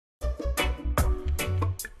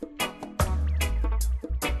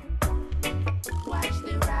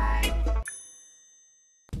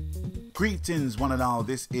Greetings one and all,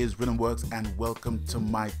 this is Rhythmworks and welcome to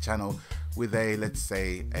my channel with a, let's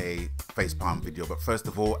say, a facepalm video. But first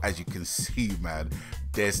of all, as you can see, man,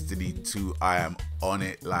 Destiny 2, I am on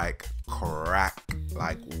it like crack,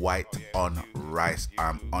 like white on rice.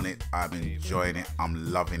 I'm on it, I'm enjoying it,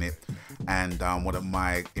 I'm loving it. And one of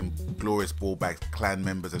my Inglorious Ballbags clan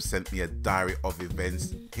members have sent me a diary of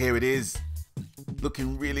events. Here it is.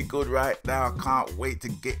 Looking really good right now. Can't wait to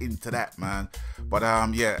get into that, man. But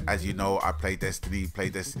yeah, as you know, I play Destiny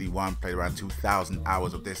 1, played around 2,000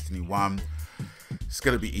 hours of Destiny 1. It's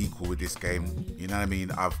gonna be equal with this game, you know what I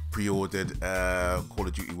mean? I've pre-ordered Call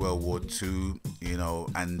of Duty World War II, you know,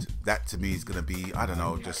 and that to me is gonna be, I don't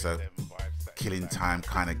know, just a killing time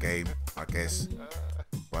kind of game, I guess.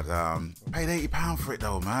 But paid £80 for it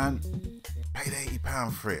though, man. Paid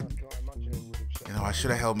 £80 for it. You know, I should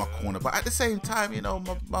have held my corner, but at the same time, you know,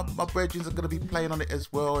 my brethren are going to be playing on it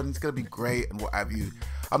as well, and it's going to be great and what have you.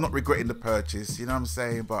 I'm not regretting the purchase, you know what I'm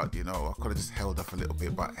saying? But, you know, I could have just held off a little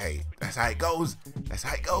bit, but hey, that's how it goes. That's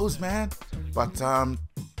how it goes, man. But,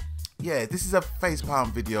 yeah, this is a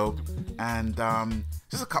facepalm video, and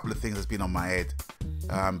just a couple of things that's been on my head,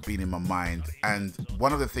 been in my mind. And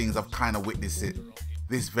one of the things I've kind of witnessed it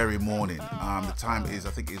this very morning. The time is, I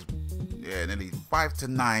think it's, yeah, nearly 5 to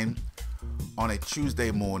 9. On a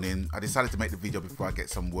Tuesday morning. I decided to make the video before I get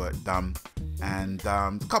some work done, and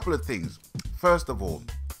a couple of things. First of all,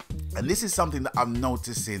 and this is something that I'm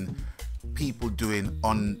noticing people doing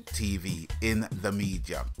on TV, in the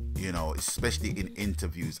media, you know, especially in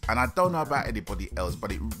interviews, and I don't know about anybody else,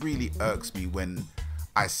 but it really irks me when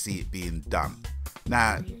I see it being done.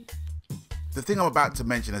 Now, the thing I'm about to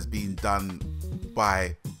mention has been done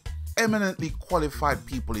by eminently qualified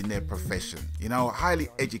people in their profession, you know, highly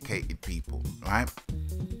educated people, right?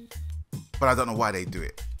 But I don't know why they do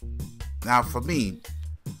it. Now, for me,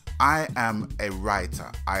 I am a writer.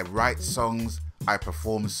 I write songs, I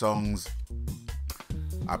perform songs,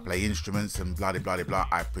 I play instruments and blah, blah, blah, blah.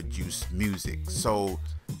 I produce music. So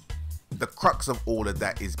the crux of all of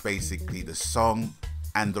that is basically the song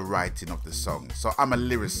and the writing of the song. So I'm a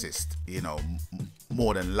lyricist, you know,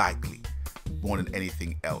 more than likely, more than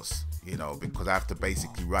anything else, you know, because I have to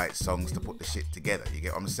basically write songs to put the shit together, you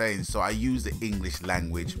get what I'm saying? So I use the English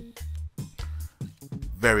language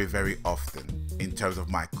very, very often in terms of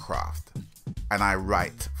my craft, and I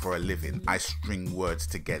write for a living. I string words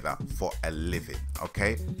together for a living,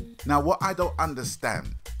 okay? Now, what I don't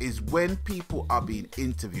understand is when people are being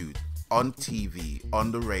interviewed on TV,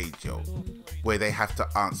 on the radio, where they have to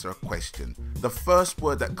answer a question, the first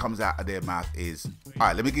word that comes out of their mouth is, all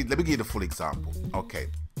right, let me give you the full example. Okay,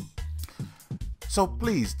 so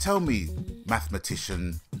please tell me,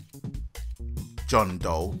 mathematician John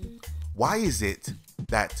Doe, why is it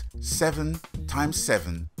that 7 times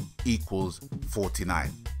 7 equals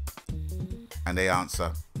 49? And they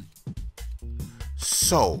answer,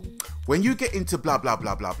 so when you get into blah blah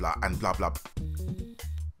blah blah blah and blah blah,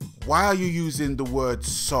 why are you using the word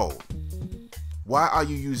so? Why are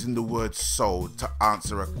you using the word so to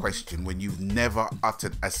answer a question when you've never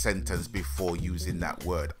uttered a sentence before using that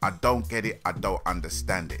word? I don't get it. I don't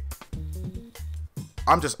understand it.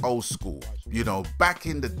 I'm just old school. You know, back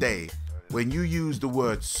in the day when you use the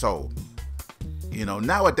word so, you know,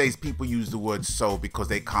 nowadays people use the word so because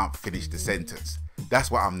they can't finish the sentence.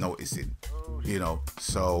 That's what I'm noticing, you know,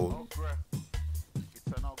 so.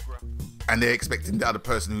 And they're expecting the other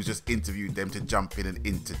person who's just interviewed them to jump in and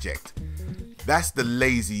interject. That's the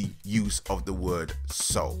lazy use of the word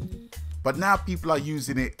so. But now people are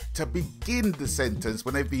using it to begin the sentence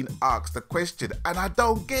when they've been asked a question, and I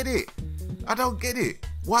don't get it. I don't get it.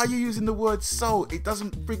 Why are you using the word so? It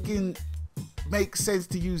doesn't freaking make sense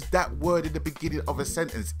to use that word in the beginning of a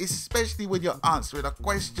sentence, especially when you're answering a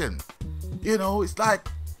question. You know, it's like,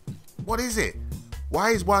 what is it?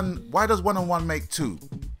 Why does one and one make two?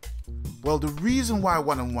 Well, the reason why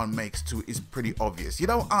 1 and 1 makes 2 is pretty obvious. You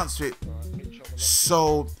don't answer it.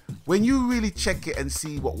 So when you really check it and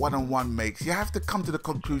see what 1 and 1 makes, you have to come to the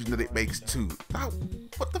conclusion that it makes 2. Now,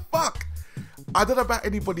 what the fuck? I don't know about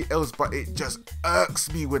anybody else, but it just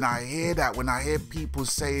irks me when I hear that, when I hear people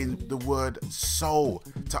saying the word so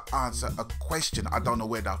to answer a question. I don't know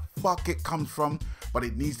where the fuck it comes from, but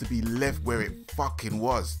it needs to be left where it fucking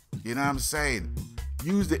was. You know what I'm saying?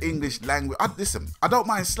 Use the English language. Listen, I don't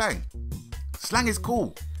mind slang. Slang is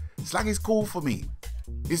cool. Slang is cool for me.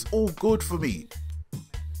 It's all good for me.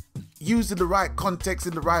 Used in the right context,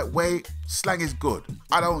 in the right way, slang is good.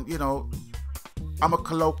 I don't, you know, I'm a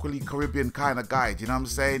colloquially Caribbean kind of guy. You know what I'm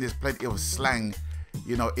saying? There's plenty of slang,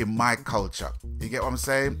 you know, in my culture. You get what I'm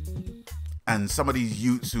saying? And some of these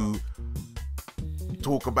youths who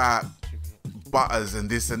talk about butters and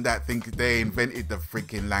this and that think they invented the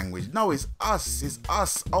freaking language. No, it's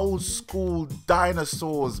us old school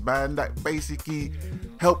dinosaurs, man, that basically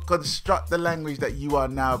help construct the language that you are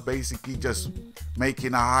now basically just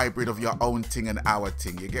making a hybrid of your own thing and our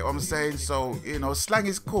thing. You get what I'm saying? So, you know, slang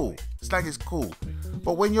is cool. Slang is cool.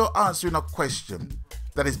 But when you're answering a question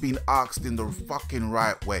that is being asked in the fucking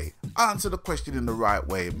right way, answer the question in the right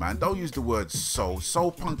way, man. Don't use the word so.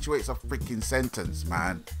 So punctuates a freaking sentence,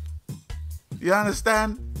 man. You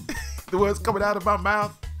understand? The words coming out of my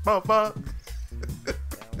mouth, motherfucker.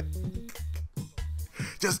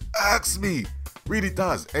 Just irks me. Really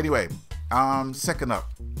does. Anyway, second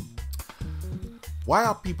up. Why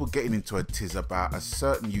are people getting into a tiz about a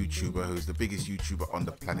certain YouTuber who's the biggest YouTuber on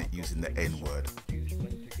the planet using the N-word?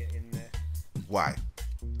 Why?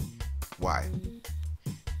 Why?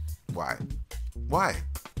 Why? Why?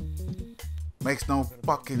 Makes no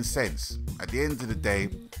fucking sense. At the end of the day,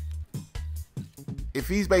 if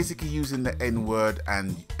he's basically using the N-word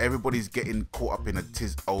and everybody's getting caught up in a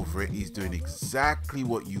tiz over it, he's doing exactly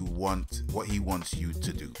what he wants you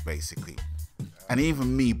to do, basically. And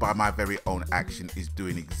even me, by my very own action, is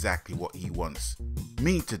doing exactly what he wants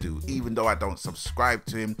me to do, even though I don't subscribe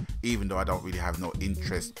to him, even though I don't really have no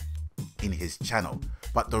interest in his channel.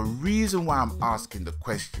 But the reason why I'm asking the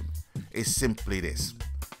question is simply this.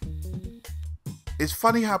 It's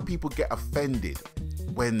funny how people get offended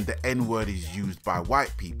when the N-word is used by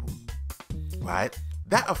white people, right?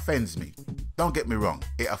 That offends me. Don't get me wrong,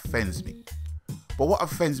 it offends me. But what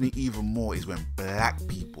offends me even more is when black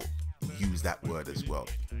people use that word as well.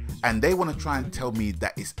 And they want to try and tell me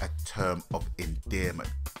that it's a term of endearment.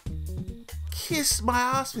 Kiss my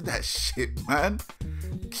ass with that shit, man.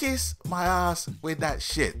 Kiss my ass with that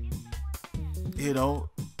shit. You know,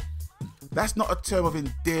 that's not a term of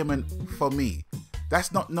endearment for me.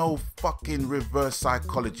 That's not no fucking reverse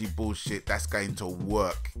psychology bullshit that's going to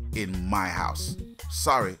work in my house.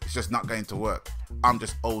 Sorry, it's just not going to work. I'm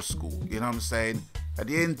just old school, you know what I'm saying? At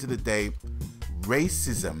the end of the day,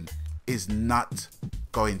 racism is not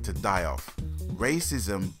going to die off.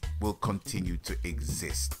 Racism will continue to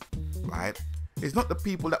exist, right? It's not the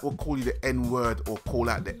people that will call you the N-word or call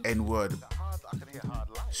out the N-word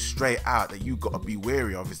straight out that you got to be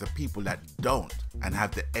wary of. It's the people that don't and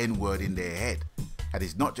have the N-word in their head. And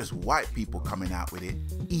it's not just white people coming out with it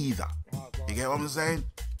either. You get what I'm saying?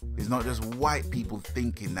 It's not just white people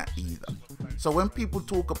thinking that either. So when people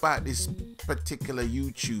talk about this particular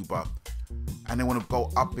YouTuber and they want to go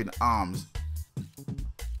up in arms,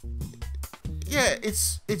 yeah,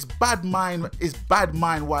 it's bad mind. It's bad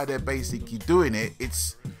mind why they're basically doing it.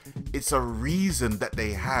 It's a reason that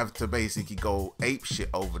they have to basically go ape shit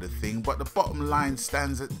over the thing. But the bottom line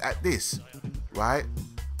stands at this, right?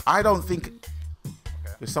 I don't think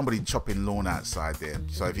there's somebody chopping lawn outside there.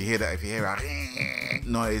 So if you hear a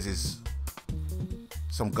noise, is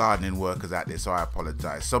some gardening workers out there. So I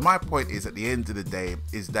apologize. So my point is, at the end of the day,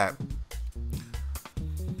 is that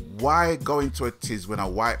why go into a tiz when a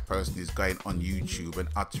white person is going on YouTube and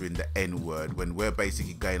uttering the N-word when we're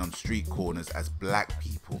basically going on street corners as black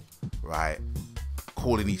people, right?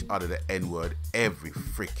 Calling each other the N-word every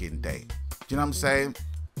freaking day. Do you know what I'm saying?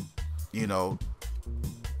 You know,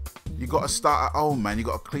 you got to start at home, man. You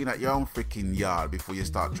got to clean out your own freaking yard before you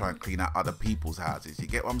start trying to clean out other people's houses. You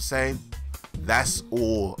get what I'm saying? That's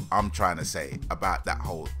all I'm trying to say about that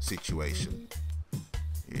whole situation.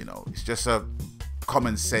 You know, it's just a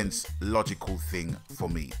common sense, logical thing for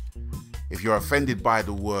me. If you're offended by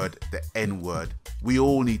the word, the N-word, we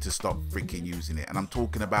all need to stop freaking using it. And I'm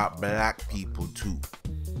talking about black people too.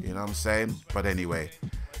 You know what I'm saying? But anyway,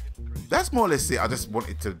 that's more or less it. I just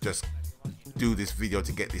wanted to just do this video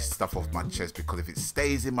to get this stuff off my chest, because if it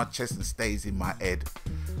stays in my chest and stays in my head,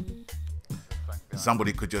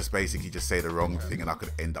 somebody could just basically just say the wrong thing and I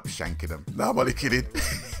could end up shanking them. No, I'm only kidding.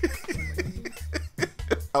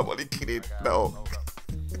 I'm only kidding. No.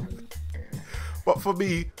 But for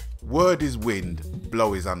me, word is wind,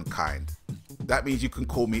 blow is unkind. That means you can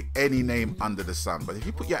call me any name under the sun. But if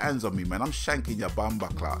you put your hands on me, man, I'm shanking your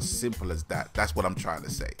bamba class. Simple as that. That's what I'm trying to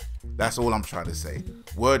say. That's all I'm trying to say.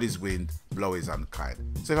 Word is wind, blow is unkind.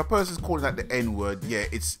 So if a person's calling that the N-word, yeah,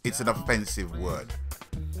 it's an offensive word,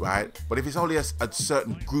 right? But if it's only a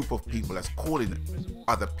certain group of people that's calling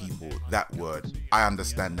other people that word, I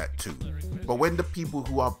understand that too. But when the people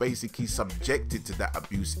who are basically subjected to that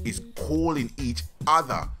abuse is calling each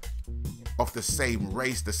other of the same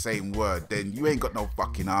race, the same word, then you ain't got no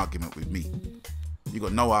fucking argument with me. You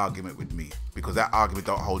got no argument with me, because that argument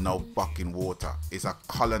don't hold no fucking water. It's a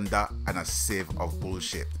colander and a sieve of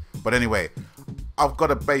bullshit. But anyway, I've got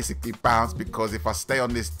to basically bounce, because if I stay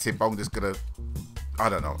on this tip, I'm just gonna I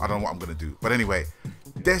don't know what I'm gonna do. But anyway,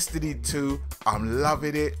 Destiny 2, I'm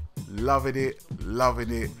loving it, loving it,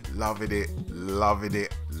 loving it, loving it, loving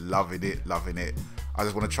it, loving it, loving it. I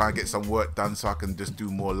just want to try and get some work done so I can just do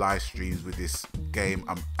more live streams with this game.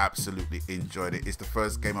 I'm absolutely enjoying it. It's the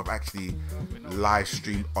first game I've actually live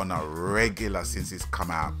streamed on a regular since it's come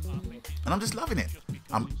out, and I'm just loving it.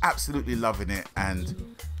 I'm absolutely loving it.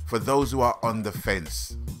 And for those who are on the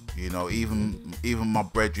fence, you know, even my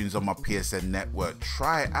brethrens on my PSN network,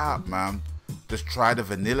 try it out, man. Just try the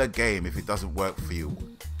vanilla game if it doesn't work for you.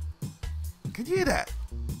 Can you hear that?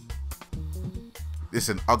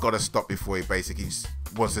 Listen, I gotta stop before he basically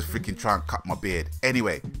wants to freaking try and cut my beard.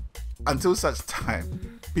 Anyway, until such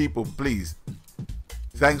time, people, please,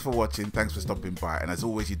 thanks for watching, thanks for stopping by, and as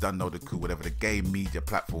always, you done know the coup, whatever the game, media,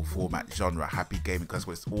 platform, format, genre, happy gaming, because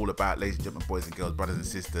what it's all about, ladies and gentlemen, boys and girls, brothers and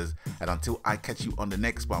sisters. And until I catch you on the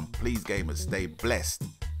next one, please gamers, stay blessed.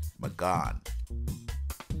 Magan.